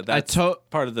about it. That's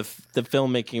part of the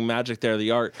filmmaking magic there,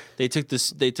 the art. They took the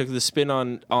spin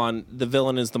on the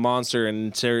villain is the monster,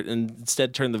 and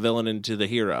instead turned the villain into the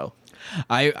hero.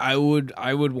 I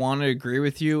would want to agree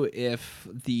with you if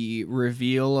the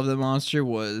reveal of the monster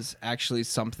was actually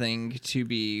something to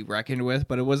be reckoned with,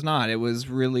 but it was not. It was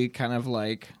really kind of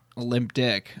like a limp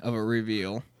dick of a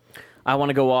reveal. I want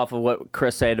to go off of what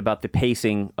Chris said about the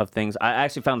pacing of things. I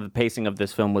actually found that the pacing of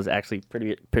this film was actually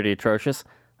pretty atrocious.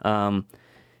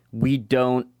 We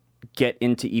don't get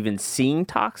into even seeing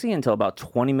Toxie until about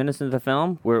 20 minutes into the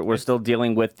film. We're still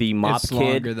dealing with the mop It's kid.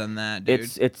 longer than that, dude.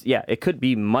 It could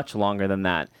be much longer than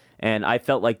that. And I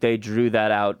felt like they drew that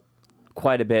out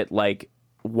quite a bit. Like,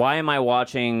 why am I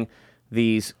watching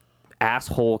these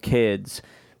asshole kids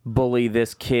bully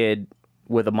this kid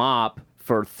with a mop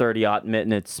for 30-odd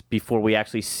minutes before we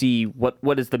actually see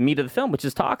what is the meat of the film, which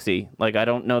is Toxie? Like, I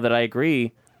don't know that I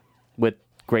agree with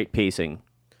great pacing.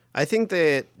 I think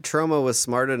that Troma was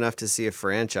smart enough to see a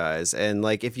franchise. And,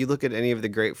 like, if you look at any of the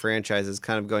great franchises,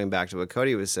 kind of going back to what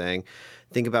Cody was saying,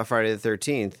 think about Friday the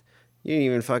 13th. You didn't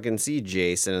even fucking see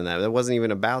Jason in that. That wasn't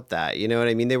even about that. You know what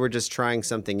I mean? They were just trying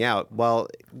something out. Well,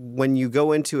 when you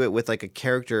go into it with, like, a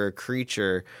character or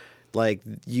creature, like,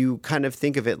 you kind of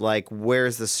think of it like,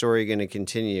 where's the story going to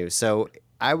continue? So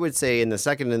I would say in the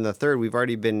second and the third, we've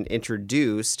already been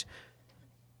introduced.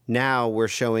 Now we're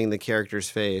showing the character's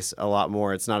face a lot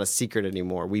more. It's not a secret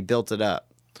anymore. We built it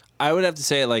up. I would have to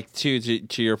say, like, to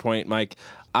your point, Mike,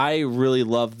 I really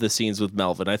love the scenes with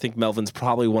Melvin. I think Melvin's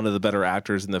probably one of the better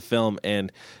actors in the film,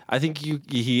 and I think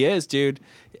he is, dude.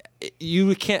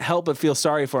 You can't help but feel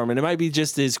sorry for him, and it might be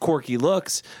just his quirky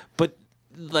looks, but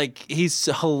like, he's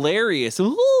hilarious.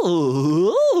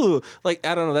 Ooh. Like,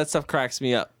 I don't know, that stuff cracks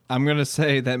me up. I'm going to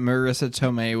say that Marissa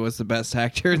Tomei was the best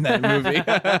actor in that movie.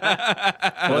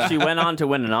 Well, she went on to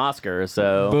win an Oscar,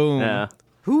 so... Boom. Yeah.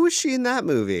 Who was she in that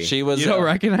movie? She was. You don't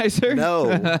recognize her?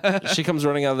 No. She comes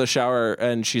running out of the shower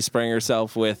and she's spraying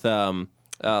herself with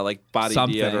like body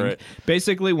deodorant.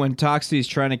 Basically, when Toxie's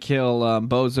trying to kill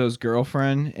Bozo's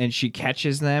girlfriend and she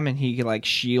catches them and he like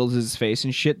shields his face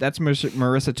and shit, that's Marissa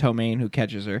Tomei who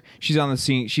catches her. She's on the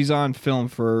scene. She's on film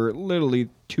for literally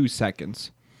 2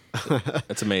 seconds.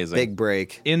 That's amazing. Big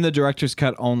break. In the director's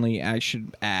cut only, I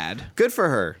should add. Good for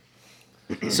her.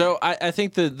 So I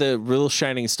think the real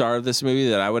shining star of this movie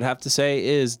that I would have to say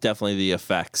is definitely the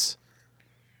effects.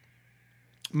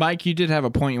 Mike, you did have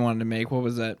a point you wanted to make. What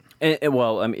was that?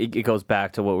 Well, I mean, it goes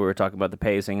back to what we were talking about, the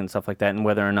pacing and stuff like that, and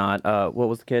whether or not what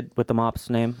was the kid with the mop's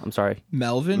name? I'm sorry,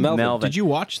 Melvin. Did you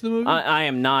watch the movie? I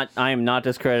am not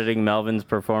discrediting Melvin's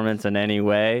performance in any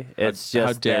way. It's just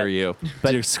how dare you?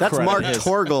 But that's Mark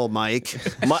Torgl, Mike.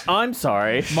 I'm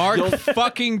sorry, Mark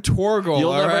fucking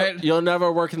Torgl. You'll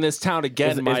never work in this town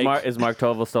again, Mike. Is Mark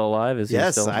Torgl still alive? Is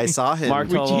yes, he still... I saw him. Mark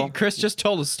Torgl. Chris just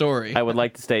told a story. I would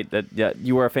like to state that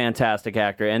you are a fantastic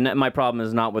actor, and my problem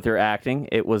is not with your acting.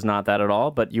 It was not that at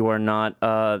all. But you are not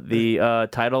the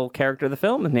title character of the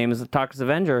film. His name is the Toxic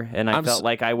Avenger, and I felt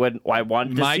like I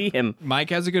wanted to see him. Mike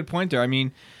has a good point there. I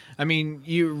mean,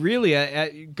 you really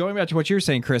going back to what you were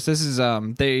saying, Chris. This is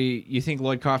you think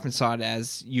Lloyd Kaufman saw it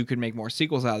as you could make more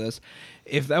sequels out of this.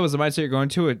 If that was the mindset you're going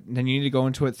to it, then you need to go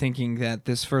into it thinking that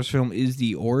this first film is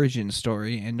the origin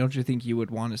story. And don't you think you would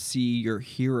want to see your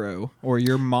hero or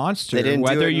your monster, they didn't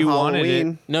whether do it in you wanted Halloween.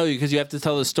 it? No, because you have to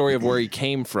tell the story of where he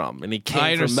came from, and he came.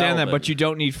 I understand from that, Melvin. but you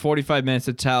don't need 45 minutes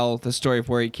to tell the story of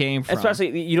where he came from.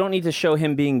 Especially, you don't need to show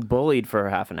him being bullied for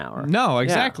half an hour. No,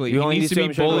 exactly. Yeah. You He only needs need to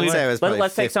be bullied.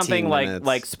 Let's take something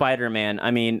like Spider-Man. I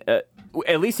mean,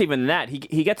 at least even that,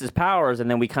 he gets his powers, and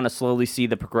then we kind of slowly see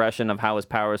the progression of how his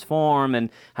powers form and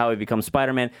how he becomes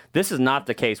Spider-Man. This is not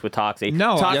the case with Toxie.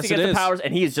 No, Toxie yes, gets it the is. powers,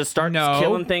 and he's just starting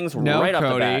killing things right off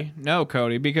the bat. No,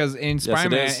 Cody, because in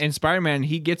Spider-Man,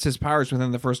 he gets his powers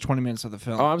within the first 20 minutes of the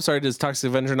film. Oh, I'm sorry. Does Toxic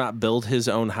Avenger not build his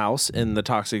own house in the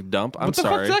toxic dump? I'm what the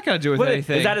sorry. fuck's that got to do with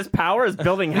anything? Is that his power? Is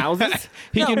building houses?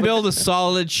 He can build a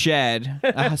solid shed,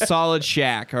 a solid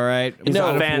shack. All right, He's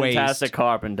out a of fantastic waste.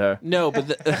 carpenter. No,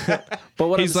 but but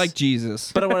what He's like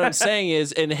Jesus. But what I'm saying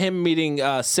is, in him meeting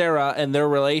Sarah and their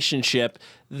relationship,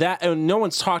 that no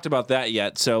one's talked about that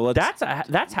yet. So let's.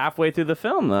 That's halfway through the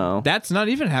film, though. That's not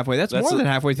even halfway. That's more than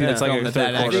halfway through the it's like film. a that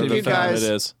third quarter actually of the you film. guys,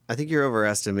 It is. I think you're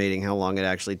overestimating how long it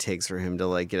actually takes for him to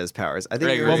like get his powers. I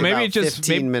think it was maybe about it just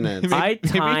 15 minutes. Maybe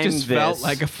it just felt this.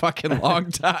 like a fucking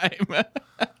long time.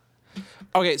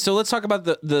 Okay, so let's talk about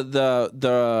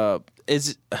the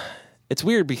it's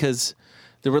weird because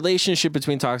the relationship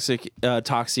between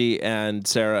Toxie and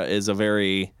Sarah is a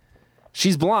very.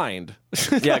 She's blind.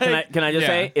 Yeah, can I just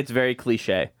say it's very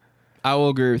cliche. I will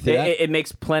agree with that. It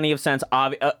makes plenty of sense.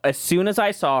 As soon as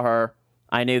I saw her,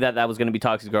 I knew that was going to be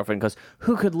Toxie's girlfriend, because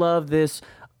who could love this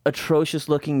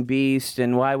atrocious-looking beast,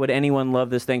 and why would anyone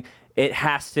love this thing? It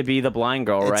has to be the blind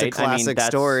girl, right? It's a classic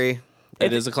story.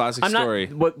 It is a classic story.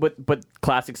 But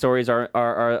classic stories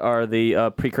are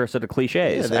the precursor to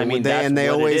cliches. Yeah, they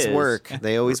always work.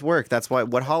 They always work. That's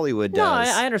what Hollywood does.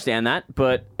 No, I understand that,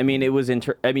 but I mean, it was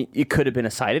it could have been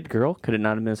a sighted girl. Could it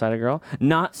not have been a sighted girl?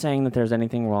 Not saying that there's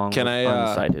anything wrong with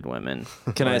unsighted women.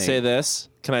 Can I say this?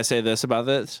 Can I say this about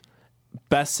this?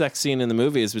 Best sex scene in the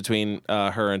movie is between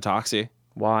her and Toxie.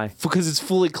 Why? Because it's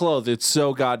fully clothed. It's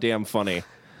so goddamn funny.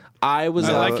 I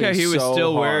like how he was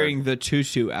still hard. wearing the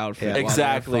tutu outfit. Yeah.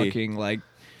 Exactly. Fucking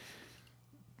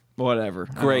whatever.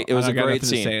 Great. It was a great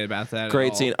scene. To say about that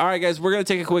great scene. All right, guys, we're gonna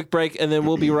take a quick break and then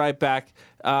we'll be right back.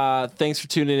 Thanks for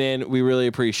tuning in. We really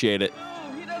appreciate it.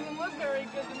 He doesn't look very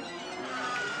good to me.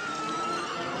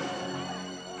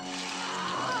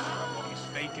 He's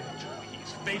faking it, Julie.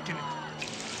 He's faking it.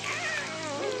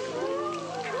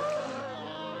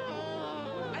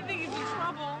 I think he's in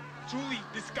trouble. Julie,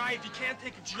 this guy, if he can't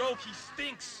take a joke, he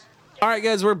stinks. All right,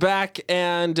 guys, we're back,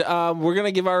 and we're going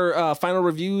to give our final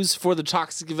reviews for The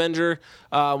Toxic Avenger.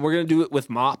 We're going to do it with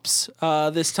mops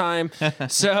this time,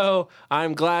 so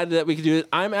I'm glad that we could do it.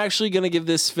 I'm actually going to give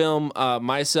this film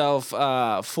myself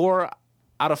 4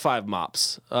 out of 5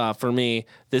 mops. For me,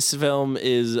 this film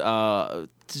is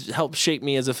helped shape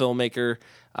me as a filmmaker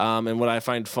and what I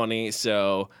find funny,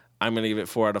 so I'm going to give it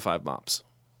 4 out of 5 mops.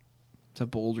 It's a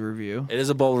bold review. It is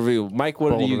a bold review. Mike,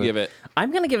 what do you give it?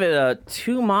 I'm going to give it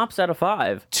 2 mops out of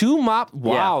 5. 2 mop?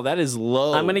 Wow, that is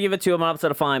low. I'm going to give it 2 mops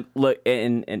out of 5. Look,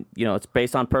 and it's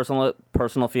based on personal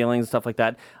feelings and stuff like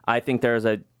that. I think there's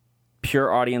a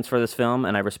pure audience for this film,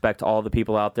 and I respect all the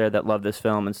people out there that love this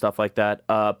film and stuff like that.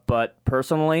 But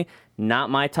personally, not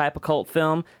my type of cult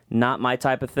film, not my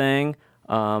type of thing.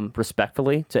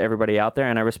 Respectfully to everybody out there,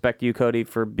 and I respect you, Cody,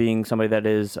 for being somebody that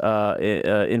is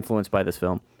influenced by this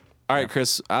film. All right,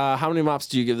 Chris, how many mops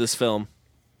do you give this film?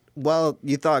 Well,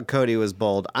 you thought Cody was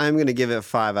bold. I'm going to give it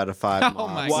 5 out of 5 mops. Oh,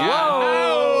 my God.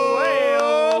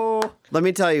 Whoa! Let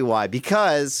me tell you why.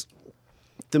 Because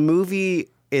the movie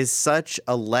is such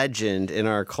a legend in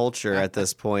our culture at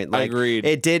this point. Like, Agreed.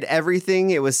 It did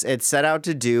everything it set out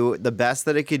to do, the best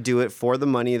that it could do it for the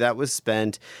money that was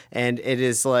spent, and it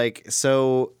is like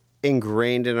so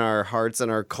ingrained in our hearts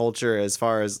and our culture as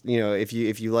far as,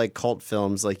 if you like cult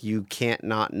films, like you can't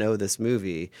not know this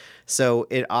movie. So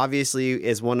it obviously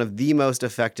is one of the most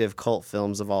effective cult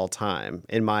films of all time,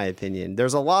 in my opinion.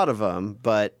 There's a lot of them,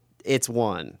 but it's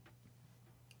one.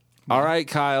 All right,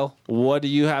 Kyle, what do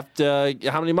you have to,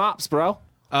 how many mops, bro?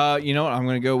 You know what? I'm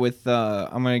gonna go with.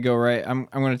 I'm gonna go right. I'm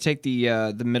gonna take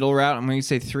the middle route. I'm gonna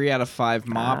say 3 out of 5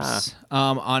 mops. In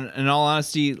all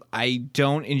honesty, I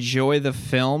don't enjoy the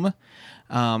film.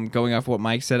 Going off what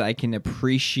Mike said, I can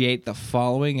appreciate the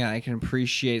following and I can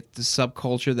appreciate the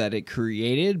subculture that it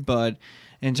created, but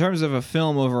in terms of a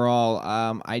film overall,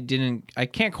 I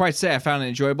can't quite say I found it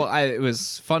enjoyable. It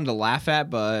was fun to laugh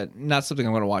at, but not something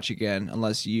I'm going to watch again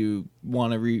unless you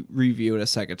want to review it a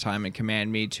second time and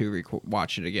command me to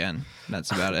watch it again.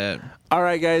 That's about it. All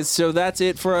right, guys, so that's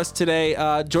it for us today.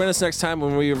 Join us next time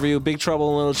when we review Big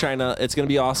Trouble in Little China. It's going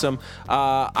to be awesome.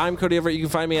 I'm Cody Everett. You can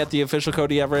find me at the official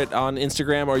Cody Everett on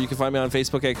Instagram, or you can find me on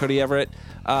Facebook at Cody Everett.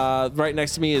 Right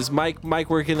next to me is Mike. Mike,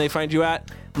 where can they find you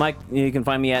at? Mike, you can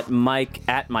find me at Mike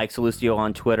Salustio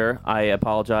on Twitter. I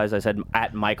apologize. I said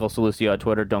at Michael Salustio on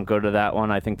Twitter. Don't go to that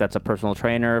one. I think that's a personal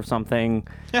trainer of something.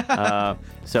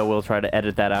 So we'll try to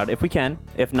edit that out if we can.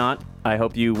 If not, I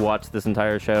hope you watch this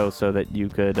entire show so that you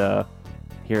could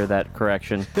hear that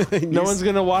correction. No one's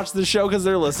going to watch the show because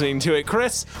they're listening to it.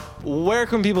 Chris, where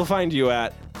can people find you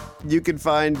at? You can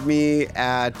find me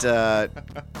at...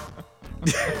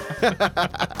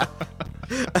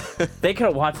 They could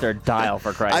have watched their dial,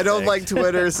 for Christ's sake. I don't like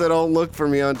Twitter, so don't look for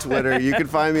me on Twitter. You can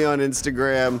find me on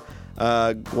Instagram,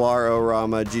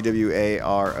 Guarorama,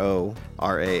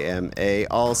 GWARORAMA.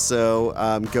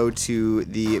 Also, go to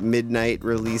the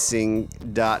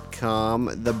midnightreleasing.com,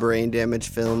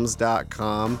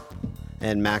 thebraindamagefilms.com,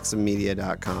 and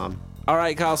maximmedia.com. All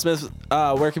right, Kyle Smith,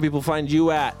 where can people find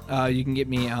you at? You can get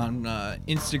me on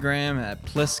Instagram at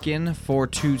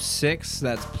Pliskin426.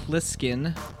 That's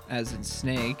Pliskin as in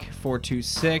snake,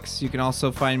 426. You can also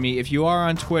find me, if you are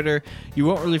on Twitter, you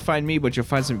won't really find me, but you'll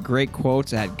find some great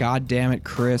quotes at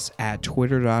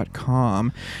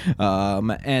goddammit.chris@twitter.com.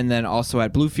 And then also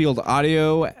at Bluefield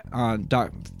Audio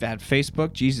at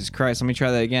Facebook. Jesus Christ, let me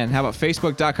try that again. How about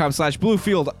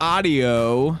facebook.com/Bluefield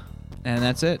Audio? And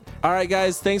that's it. All right,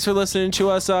 guys. Thanks for listening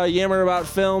to us yammer about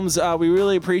films. We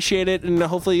really appreciate it, and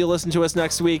hopefully you'll listen to us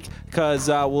next week because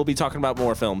we'll be talking about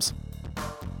more films.